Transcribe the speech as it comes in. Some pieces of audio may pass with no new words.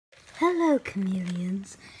Hello,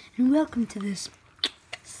 chameleons, and welcome to this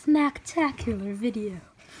snacktacular video.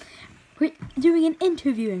 We're doing an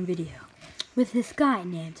interviewing video with this guy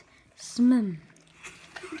named Smmm.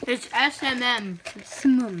 It's SMM.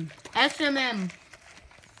 Smmm. SMM.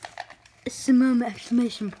 Smmm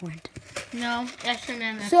exclamation point. No,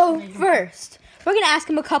 SMM. So first, we're gonna ask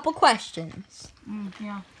him a couple questions.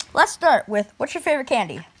 Yeah. Let's start with, what's your favorite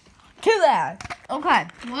candy? To that. Okay.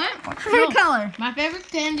 What? What's your favorite color? My favorite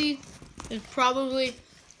candy is probably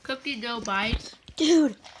cookie dough bites.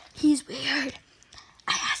 Dude, he's weird.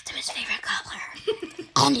 I asked him his favorite color,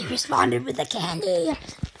 and he responded with the candy.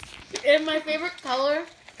 And my favorite color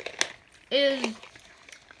is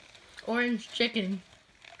orange chicken.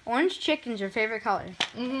 Orange chicken's your favorite color.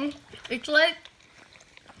 It's like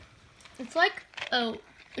a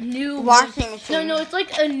new Washing machine. No, it's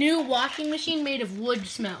like a new washing machine made of wood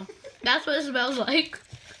smell. That's what it smells like.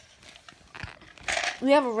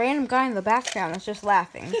 We have a random guy in the background that's just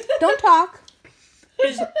laughing. Don't talk.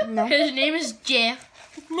 His name is Jeff.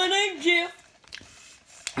 My name's Jeff.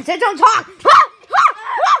 I said don't talk.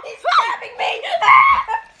 He's stabbing me.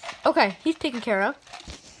 Okay, he's taken care of.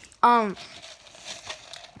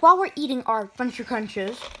 While we're eating our bunch of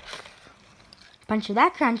crunches, bunch of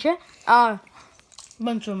that cruncher,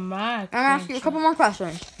 Bunch of my. I'm gonna ask you a couple more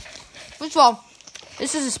questions. First of all,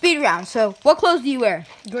 this is a speed round, so what clothes do you wear?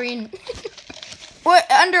 Green. What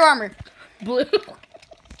Under Armour? Blue.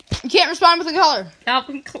 You can't respond with a color.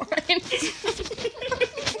 Calvin Klein.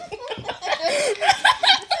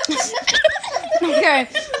 Okay.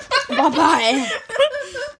 Bye-bye.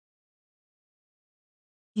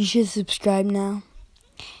 You should subscribe now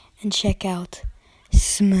and check out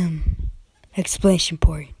Smmm exclamation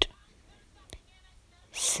point.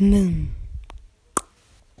 Smmm.